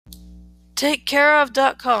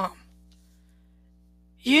TakeCareOf.com.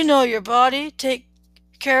 You know your body. Take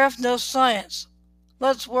Care of knows science.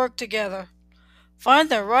 Let's work together. Find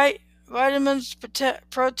the right vitamins,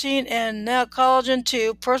 protein, and now collagen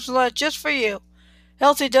too, personalized just for you.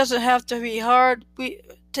 Healthy doesn't have to be hard.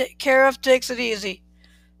 Take Care of takes it easy.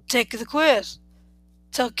 Take the quiz.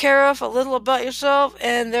 Tell Care of a little about yourself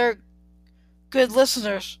and they're good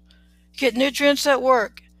listeners. Get nutrients that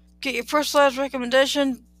work. Get your personalized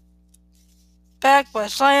recommendation backed by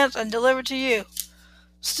science and delivered to you.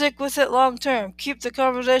 Stick with it long term. Keep the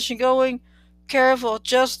conversation going. Careful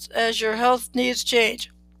just as your health needs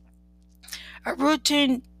change. A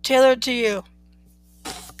routine tailored to you.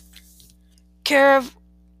 Care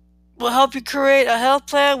will help you create a health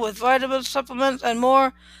plan with vitamins, supplements, and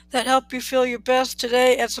more that help you feel your best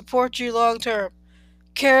today and support you long term.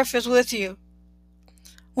 Caref is with you.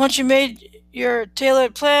 Once you made your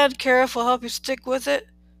tailored plan, Caref will help you stick with it,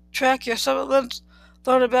 track your supplements,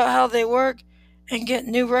 learn about how they work, and get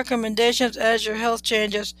new recommendations as your health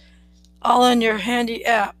changes, all in your handy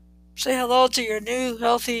app. Say hello to your new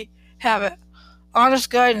healthy habit. Honest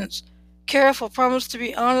guidance. Caref will promise to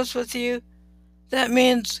be honest with you. That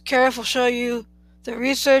means Caref will show you the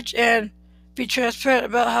research and be transparent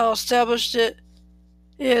about how established it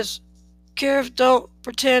is. Caref don't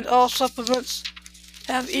pretend all supplements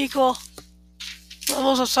have equal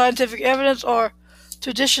levels of scientific evidence or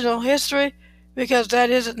traditional history, because that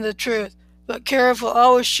isn't the truth. But Caref will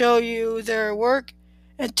always show you their work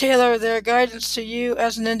and tailor their guidance to you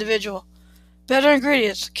as an individual. Better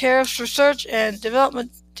ingredients. Caref's research and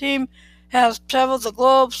development team has traveled the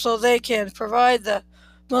globe so they can provide the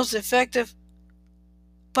most effective,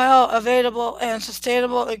 bioavailable, and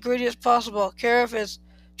sustainable ingredients possible. Caref is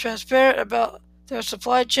transparent about their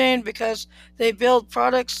supply chain because they build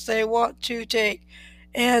products they want to take,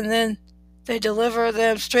 and then they deliver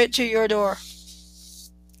them straight to your door.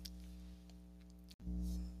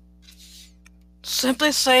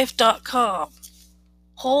 SimplySafe.com.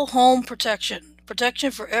 Whole home protection.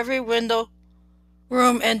 Protection for every window,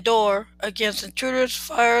 room, and door against intruders,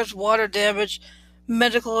 fires, water damage,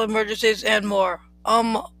 medical emergencies, and more.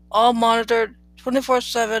 All monitored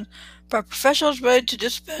 24/7 by professionals ready to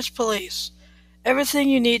dispatch police. Everything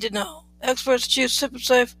you need to know. Experts choose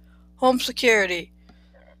SimpliSafe Home Security.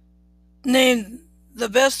 Named the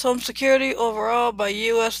best home security overall by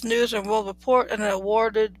U.S. News and World Report and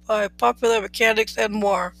awarded by Popular Mechanics and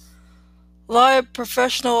more. Live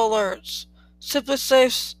professional alerts.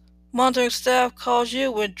 SimpliSafe's monitoring staff calls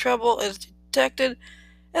you when trouble is detected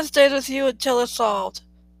and stays with you until it's solved.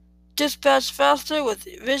 Dispatch faster with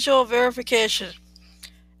visual verification.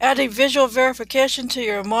 Adding visual verification to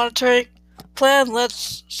your monitoring plan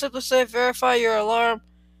lets SimpliSafe verify your alarm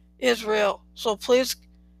is real, so police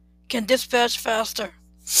can dispatch faster.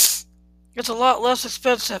 It's a lot less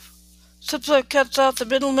expensive. SimpliSafe cuts out the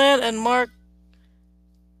middleman and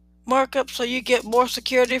markup so you get more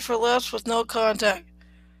security for less with no contact.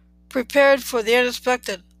 Prepared for the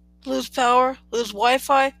unexpected. Lose power, lose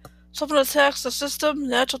Wi-Fi, someone attacks the system,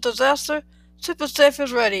 natural disaster, SimpliSafe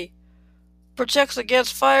is ready. Protects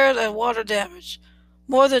against fires and water damage.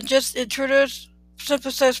 More than just intruders,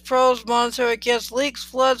 SimpliSafe's pros monitor against leaks,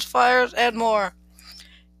 floods, fires, and more.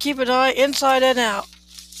 Keep an eye inside and out.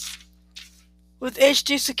 With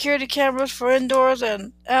HD security cameras for indoors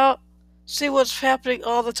and out, see what's happening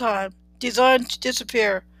all the time. Designed to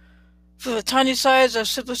disappear. From the tiny size of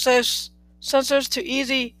SimpliSafe's sensors to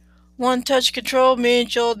easy one-touch control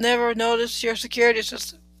means you'll never notice your security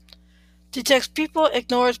system. Detects people,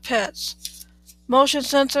 ignores pets. Motion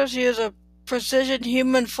sensors use a precision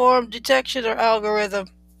human form detection or algorithm.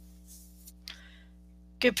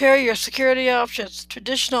 Compare your security options.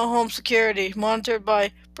 Traditional home security, monitored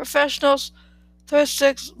by professionals.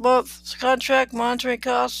 36-month contract, monitoring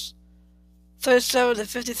costs $37 to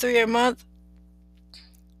 $53 a month.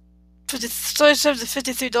 $37 to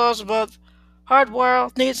 $53 a month.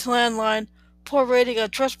 Hardwire, needs landline. Poor rating on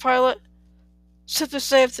Trustpilot.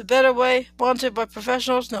 SimpliSafe the better way, monitored by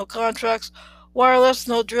professionals, no contracts. Wireless,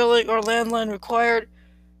 no drilling or landline required.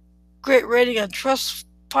 Great rating on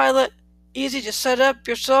Trustpilot. Easy to set up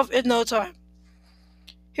yourself in no time.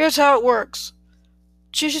 Here's how it works.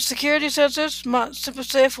 Choose your security sensors.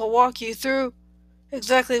 SimpliSafe will walk you through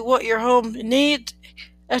exactly what your home needs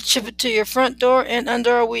and ship it to your front door in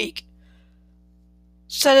under a week.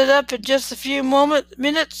 Set it up in just a few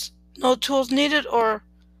minutes. No tools needed, or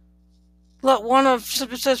let one of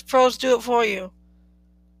SimpliSafe's pros do it for you.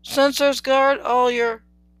 Sensors guard all your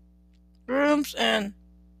rooms and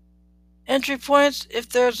entry points. If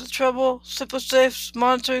there's trouble, SimpliSafe's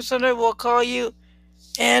monitoring center will call you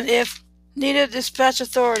and, if needed, dispatch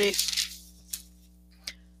authorities.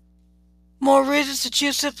 More reasons to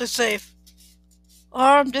choose SimpliSafe.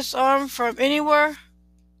 Arm, disarm from anywhere.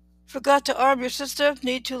 Forgot to arm your system?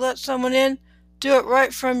 Need to let someone in? Do it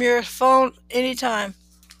right from your phone anytime.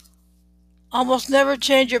 Almost never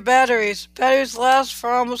change your batteries. Batteries last for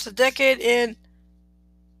almost a decade in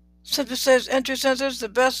SimpliSafe's entry sensors, the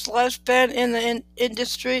best lifespan in the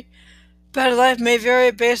industry. Battery life may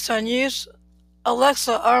vary based on use.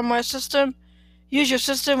 Alexa, arm my system. Use your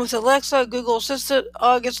system with Alexa, Google Assistant,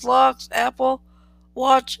 August locks, Apple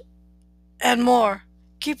Watch, and more.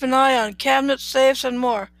 Keep an eye on cabinets, safes, and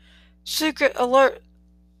more. Secret alert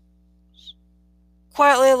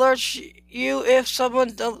quietly alerts you if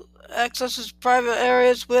someone accesses private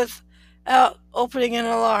areas without opening an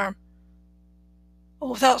alarm, or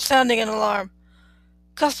without sounding an alarm.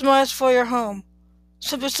 Customized for your home.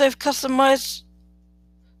 SimpliSafe customize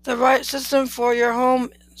the right system for your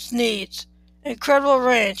home's needs. Incredible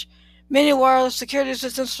range. Many wireless security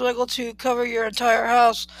systems struggle to cover your entire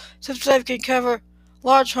house. SimpliSafe can cover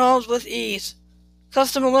large homes with ease.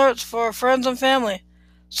 Custom alerts for friends and family.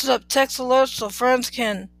 Set up text alerts so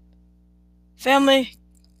family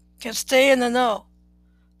can stay in the know.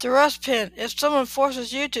 Duress pin. If someone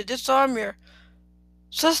forces you to disarm your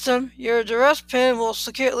system, your duress pin will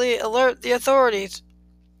secretly alert the authorities.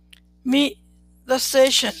 Meet the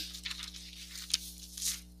station.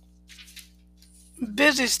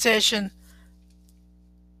 Busy station.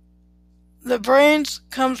 The brains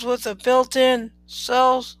comes with a built-in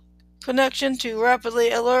cell connection to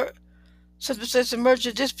rapidly alert SimpliSafe's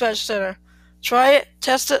emergency dispatch center. Try it,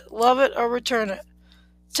 test it, love it, or return it.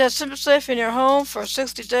 Test SimpliSafe in your home for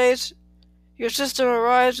 60 days. Your system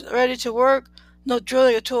arrives ready to work. No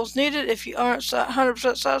drilling or tools needed. If you aren't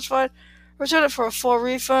 100% satisfied, return it for a full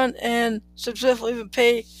refund, and SimpliSafe will even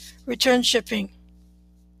pay return shipping.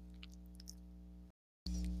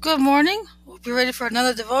 Good morning. We'll be ready for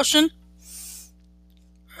another devotion.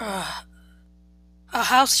 A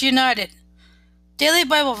House United. Daily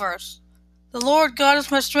Bible verse. The Lord God is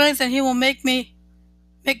my strength, and He will make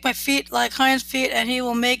my feet like hinds' feet, and He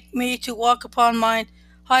will make me to walk upon mine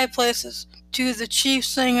high places. To the chief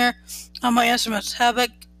singer on my instruments.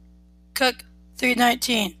 Habakkuk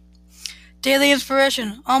 3:19. Daily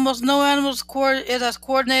inspiration. Almost no animal is as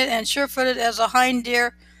coordinated and sure-footed as a hind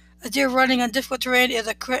deer. A deer running on difficult terrain is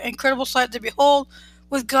an incredible sight to behold.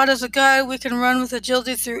 With God as a guide, we can run with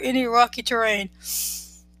agility through any rocky terrain.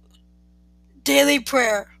 Daily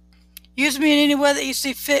prayer. Use me in any way that you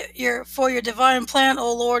see fit for your divine plan,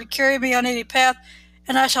 O Lord. Carry me on any path,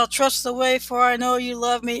 and I shall trust the way, for I know you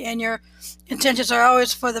love me, and your intentions are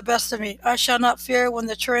always for the best of me. I shall not fear when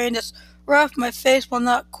the terrain is rough. My faith will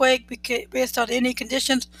not quake based on any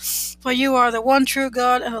conditions, for you are the one true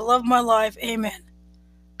God and the love of my life. Amen.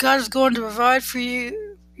 God is going to provide for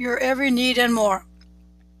you your every need and more.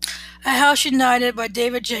 A House United by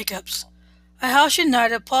David Jacobs. A House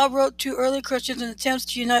United, Paul wrote to early Christians in attempts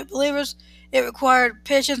to unite believers. It required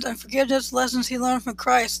patience and forgiveness, lessons he learned from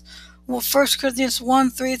Christ. 1 Corinthians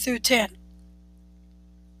 1:3-10.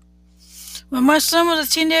 When my son was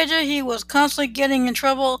a teenager, he was constantly getting in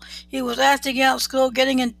trouble. He was acting out in school,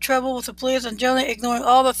 getting in trouble with the police, and generally ignoring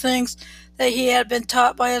all the things that he had been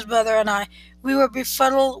taught by his brother and I. We were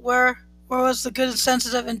befuddled. Where was the good and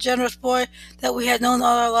sensitive and generous boy that we had known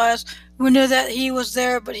all our lives? We knew that he was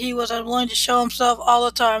there, but he was unwilling to show himself all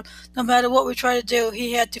the time. No matter what we tried to do,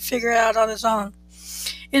 he had to figure it out on his own.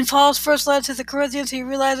 In Paul's first letter to the Corinthians, he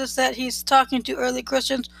realizes that he's talking to early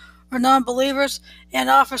Christians or non-believers and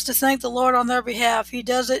offers to thank the Lord on their behalf. He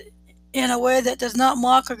does it in a way that does not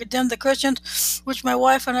mock or condemn the Christians, which my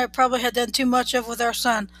wife and I probably had done too much of with our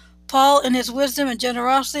son. Paul, in his wisdom and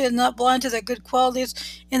generosity, is not blind to their good qualities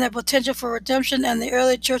and their potential for redemption and the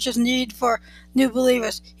early church's need for new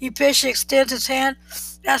believers. He patiently extends his hand,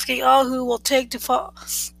 asking all who will take it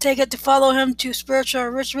to follow him to spiritual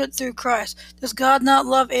enrichment through Christ. Does God not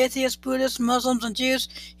love atheists, Buddhists, Muslims, and Jews?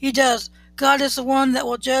 He does. God is the one that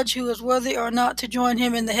will judge who is worthy or not to join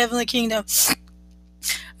him in the heavenly kingdom.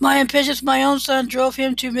 My impatience, my own son, drove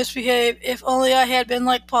him to misbehave. If only I had been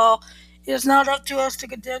like Paul. It is not up to us to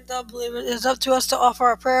condemn unbelievers. It is up to us to offer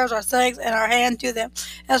our prayers, our thanks, and our hand to them,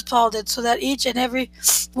 as Paul did, so that each and every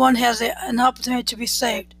one has an opportunity to be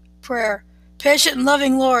saved. Prayer. Patient and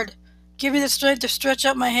loving Lord, give me the strength to stretch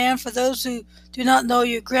out my hand for those who do not know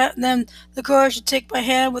you. Grant them the courage to take my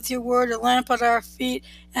hand with your word, a lamp at our feet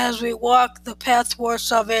as we walk the path towards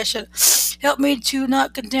salvation. Help me to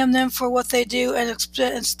not condemn them for what they do and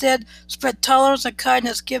instead spread tolerance and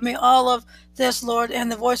kindness. Give me all of this, Lord,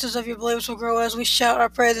 and the voices of your believers will grow as we shout our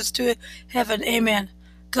praises to heaven. Amen.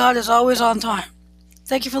 God is always on time.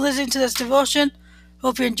 Thank you for listening to this devotion.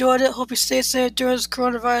 Hope you enjoyed it. Hope you stay safe during this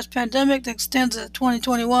coronavirus pandemic that extends to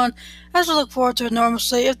 2021 as we look forward to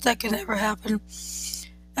normalcy, if that can ever happen,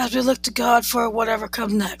 as we look to God for whatever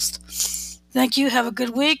comes next. Thank you. Have a good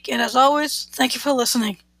week. And as always, thank you for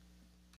listening.